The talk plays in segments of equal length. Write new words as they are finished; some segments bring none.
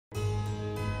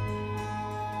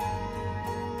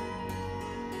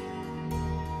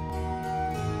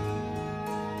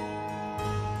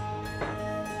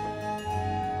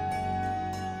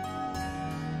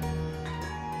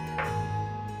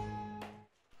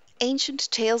Ancient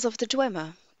Tales of the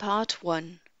Dwemer, Part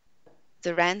 1.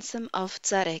 The Ransom of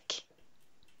Zarek,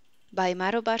 by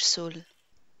Marobar Sul.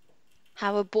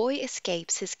 How a Boy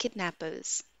Escapes His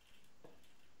Kidnappers.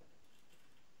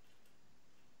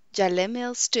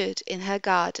 Jalemil stood in her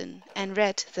garden and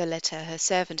read the letter her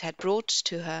servant had brought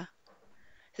to her.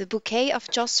 The bouquet of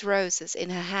joss roses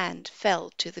in her hand fell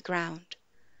to the ground.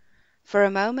 For a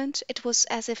moment it was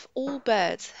as if all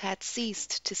birds had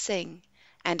ceased to sing,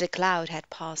 and a cloud had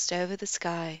passed over the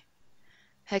sky.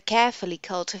 Her carefully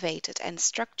cultivated and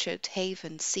structured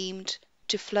haven seemed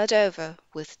to flood over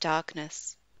with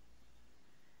darkness.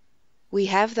 "We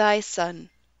have thy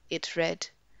son," it read.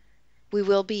 "We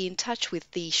will be in touch with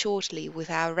thee shortly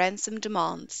with our ransom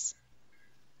demands."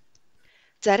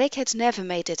 Zarek had never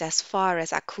made it as far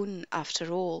as Arcane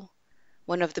after all.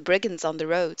 One of the brigands on the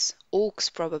roads,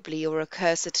 orcs probably, or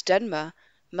accursed Dwemer,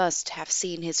 must have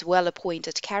seen his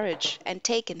well-appointed carriage and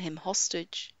taken him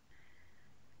hostage.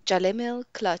 Jalemil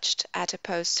clutched at a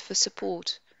post for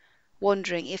support,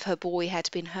 wondering if her boy had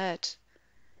been hurt.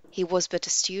 He was but a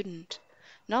student,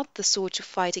 not the sort to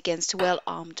fight against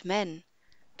well-armed men,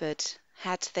 but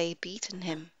had they beaten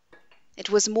him? It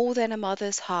was more than a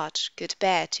mother's heart could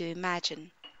bear to imagine.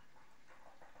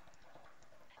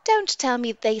 "Don't tell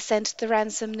me they sent the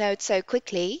ransom note so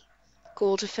quickly,"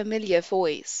 called a familiar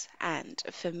voice, and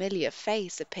a familiar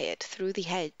face appeared through the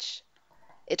hedge.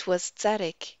 It was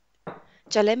Zarek.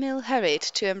 Jalemil hurried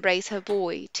to embrace her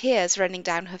boy, tears running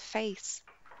down her face.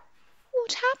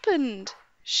 "What happened?"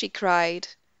 she cried.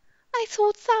 "I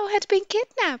thought thou had been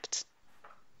kidnapped."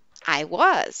 "I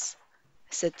was,"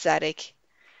 said Zarek.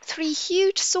 "3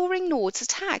 huge soaring Nords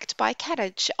attacked by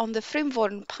carriage on the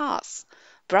Frimvorn Pass.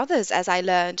 Brothers, as I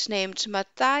learned, named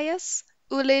Matthias,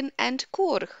 Ulin, and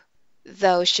Gor.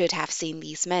 Thou should have seen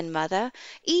these men, mother.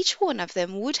 Each one of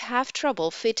them would have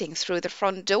trouble fitting through the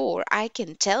front door, I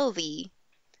can tell thee."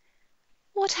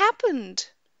 "What happened?"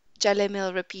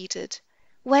 Jalemil repeated.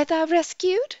 "Were thou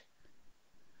rescued?"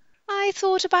 "I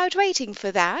thought about waiting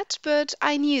for that, but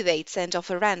I knew they'd sent off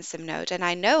a ransom note, and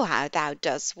I know how thou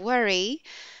dost worry.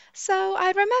 So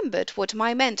I remembered what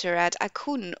my mentor at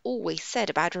Arcane always said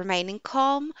about remaining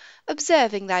calm,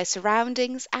 observing thy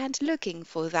surroundings, and looking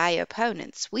for thy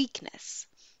opponent's weakness."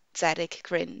 Zarek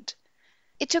grinned.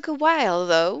 "It took a while,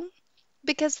 though,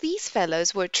 because these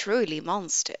fellows were truly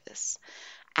monsters.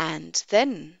 And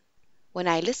then, when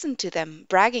I listened to them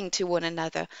bragging to one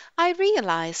another, I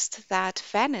realized that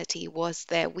vanity was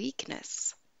their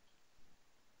weakness."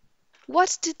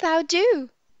 "What did thou do?"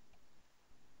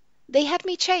 "They had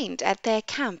me chained at their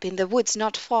camp in the woods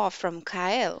not far from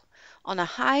Ceylon, on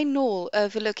a high knoll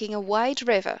overlooking a wide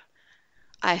river.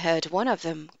 I heard one of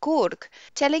them, Gor,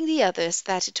 telling the others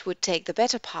that it would take the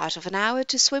better part of an hour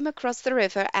to swim across the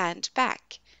river and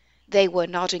back. They were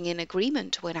nodding in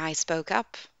agreement when I spoke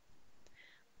up.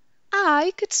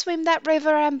 "I could swim that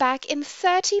river and back in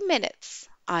 30 minutes,"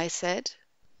 I said.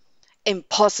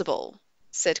 "Impossible,"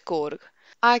 said Gor.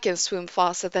 "I can swim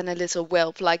faster than a little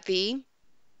whelp like thee."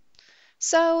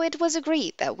 So it was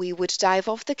agreed that we would dive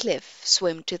off the cliff,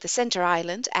 swim to the center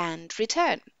island, and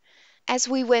return. As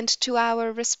we went to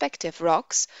our respective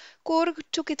rocks, Gor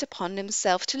took it upon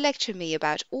himself to lecture me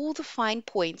about all the fine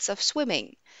points of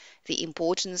swimming, the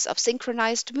importance of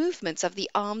synchronized movements of the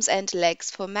arms and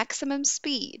legs for maximum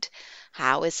speed,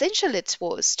 how essential it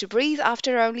was to breathe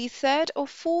after only 3rd or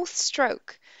 4th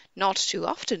stroke, not too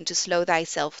often to slow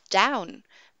thyself down,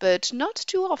 but not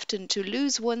too often to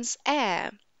lose one's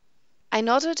air. I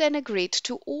nodded and agreed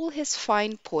to all his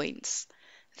fine points.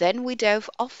 Then we dove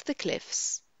off the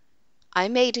cliffs. I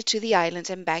made it to the island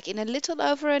and back in a little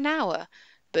over an hour,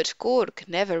 but Gor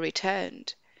never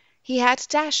returned. He had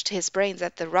dashed his brains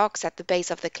at the rocks at the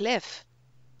base of the cliff.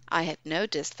 I had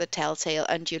noticed the telltale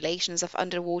undulations of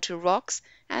underwater rocks,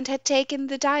 and had taken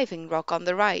the diving rock on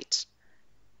the right.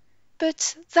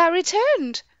 "But thou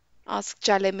returned?" asked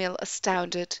Jalemil,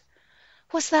 astounded.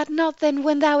 "Was that not then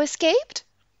when thou escaped?"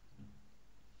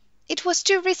 "It was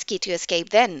too risky to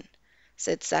escape then,"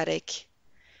 said Zarek.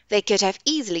 "They could have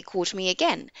easily caught me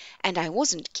again, and I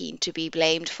wasn't keen to be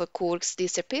blamed for Gor's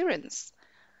disappearance.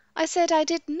 I said I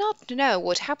did not know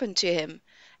what happened to him,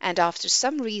 and after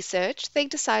some research they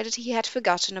decided he had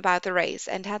forgotten about the race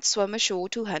and had swum ashore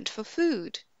to hunt for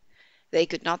food. They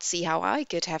could not see how I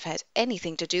could have had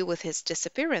anything to do with his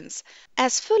disappearance,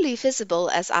 as fully visible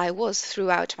as I was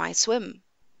throughout my swim."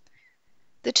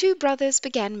 The 2 brothers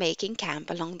began making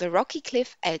camp along the rocky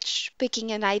cliff edge,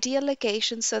 picking an ideal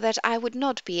location so that I would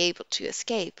not be able to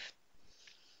escape.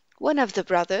 One of the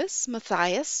brothers,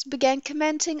 Matthias, began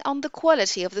commenting on the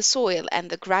quality of the soil and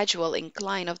the gradual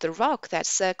incline of the rock that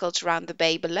circled round the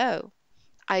bay below.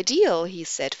 Ideal, he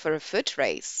said, for a foot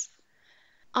race.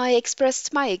 I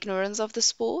expressed my ignorance of the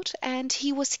sport, and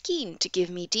he was keen to give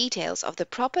me details of the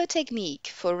proper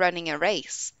technique for running a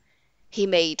race. He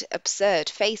made absurd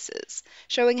faces,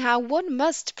 showing how one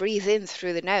must breathe in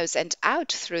through the nose and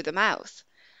out through the mouth,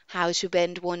 how to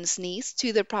bend one's knees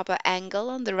to the proper angle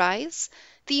on the rise,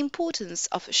 the importance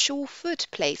of sure foot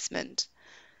placement.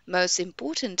 Most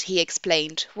important, he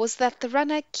explained, was that the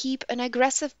runner keep an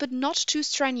aggressive but not too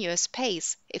strenuous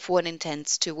pace if one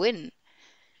intends to win.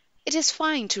 It is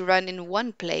fine to run in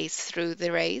one place through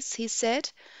the race, he said,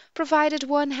 provided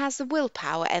one has the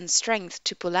willpower and strength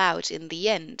to pull out in the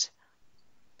end.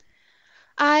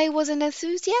 I was an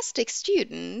enthusiastic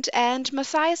student, and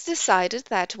Matthias decided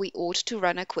that we ought to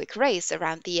run a quick race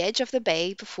around the edge of the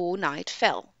bay before night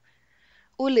fell.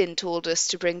 Ullin told us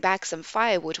to bring back some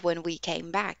firewood when we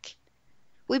came back.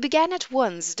 We began at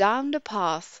once down the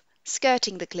path,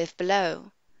 skirting the cliff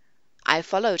below. I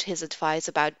followed his advice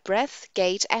about breath,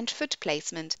 gait, and foot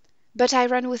placement, but I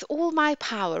ran with all my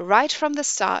power right from the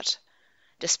start.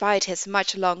 Despite his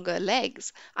much longer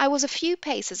legs, I was a few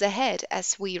paces ahead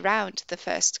as we rounded the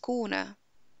first corner.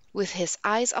 With his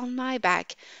eyes on my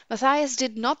back, Matthias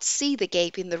did not see the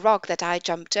gap in the rock that I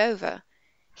jumped over.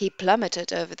 He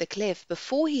plummeted over the cliff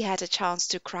before he had a chance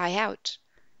to cry out.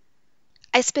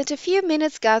 I spent a few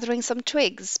minutes gathering some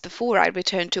twigs before I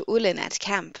returned to Ullin at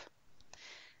camp.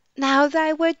 "Now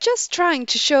they were just trying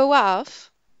to show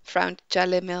off," frowned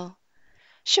Jalimil.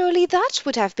 "Surely that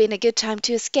would have been a good time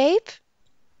to escape."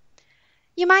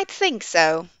 "You might think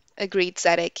so," agreed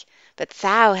Zarek, "but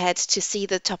thou had to see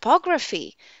the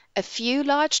topography. A few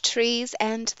large trees,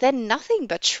 and then nothing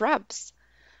but shrubs.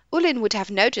 Ullin would have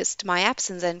noticed my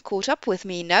absence and caught up with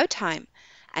me in no time,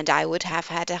 and I would have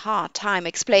had a hard time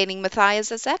explaining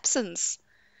Matthias's absence.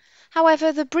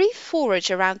 However, the brief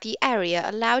forage around the area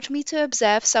allowed me to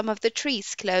observe some of the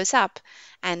trees close up,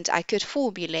 and I could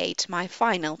formulate my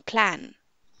final plan.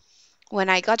 When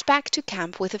I got back to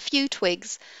camp with a few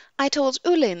twigs, I told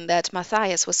Ullin that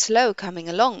Matthias was slow coming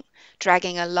along,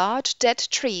 dragging a large dead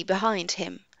tree behind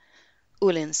him.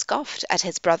 Ullin scoffed at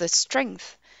his brother's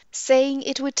strength, saying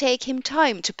it would take him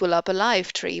time to pull up a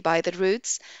live tree by the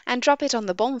roots and drop it on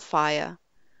the bonfire.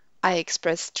 I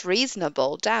expressed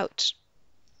reasonable doubt.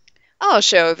 "I'll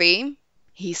show thee,"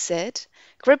 he said,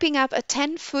 gripping up a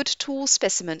 10-foot tall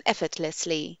specimen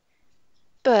effortlessly.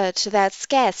 "But that's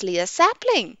scarcely a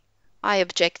sapling," I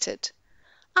objected.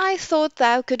 "I thought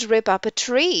thou could rip up a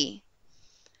tree."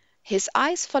 His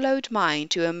eyes followed mine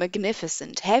to a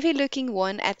magnificent, heavy-looking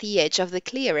one at the edge of the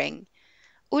clearing.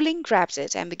 Ullin grabbed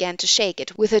it and began to shake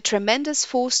it with a tremendous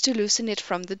force to loosen it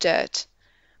from the dirt.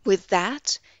 With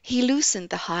that, he loosened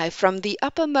the hive from the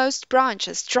uppermost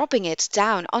branches, dropping it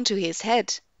down onto his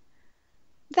head.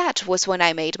 "That was when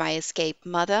I made my escape,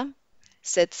 mother,"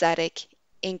 said Zarek,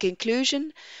 in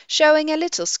conclusion, showing a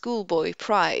little schoolboy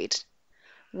pride.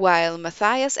 While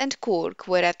Matthias and Kork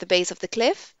were at the base of the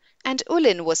cliff, and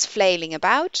Ullin was flailing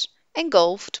about,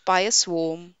 engulfed by a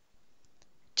swarm.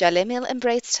 Jalimil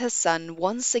embraced her son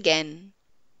once again.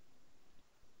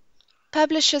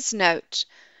 Publisher's note.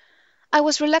 I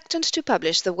was reluctant to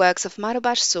publish the works of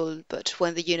Marobar Sul, but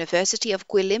when the University of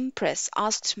Guilin Press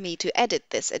asked me to edit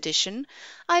this edition,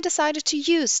 I decided to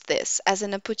use this as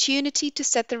an opportunity to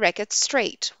set the record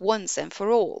straight once and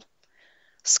for all.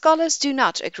 Scholars do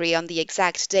not agree on the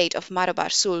exact date of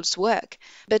Marobar Sul's work,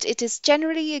 but it is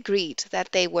generally agreed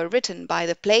that they were written by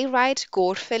the playwright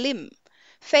Gor Felim,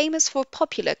 famous for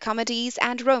popular comedies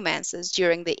and romances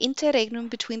during the interregnum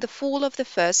between the fall of the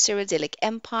First Cyrodiilic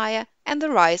Empire and the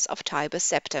rise of Tiber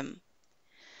Septim.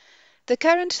 The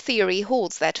current theory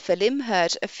holds that Felim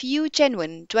heard a few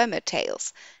genuine Dwemer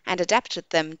tales and adapted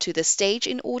them to the stage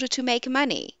in order to make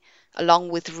money, along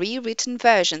with rewritten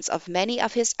versions of many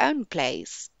of his own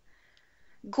plays.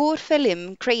 Gor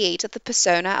Felim created the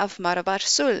persona of Marobar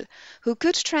Sul, who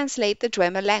could translate the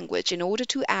Dwemer language in order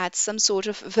to add some sort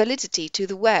of validity to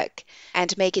the work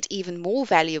and make it even more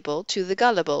valuable to the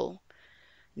gullible.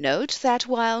 Note that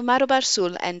while Marobar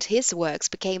Sul and his works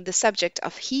became the subject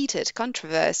of heated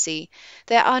controversy,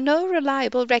 there are no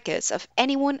reliable records of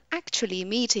anyone actually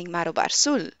meeting Marobar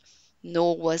Sul,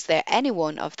 nor was there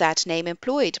anyone of that name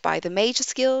employed by the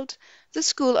Mages Guild, the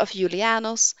School of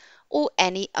Julianus, or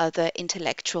any other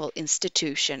intellectual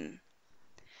institution.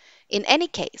 In any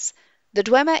case, the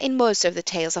Dwemer in most of the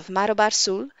tales of Marobar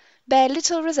Sul bear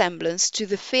little resemblance to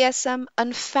the fearsome,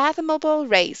 unfathomable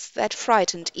race that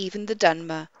frightened even the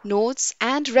Dunmer, Nords,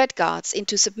 and Redguards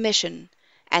into submission,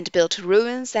 and built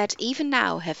ruins that even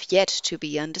now have yet to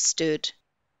be understood.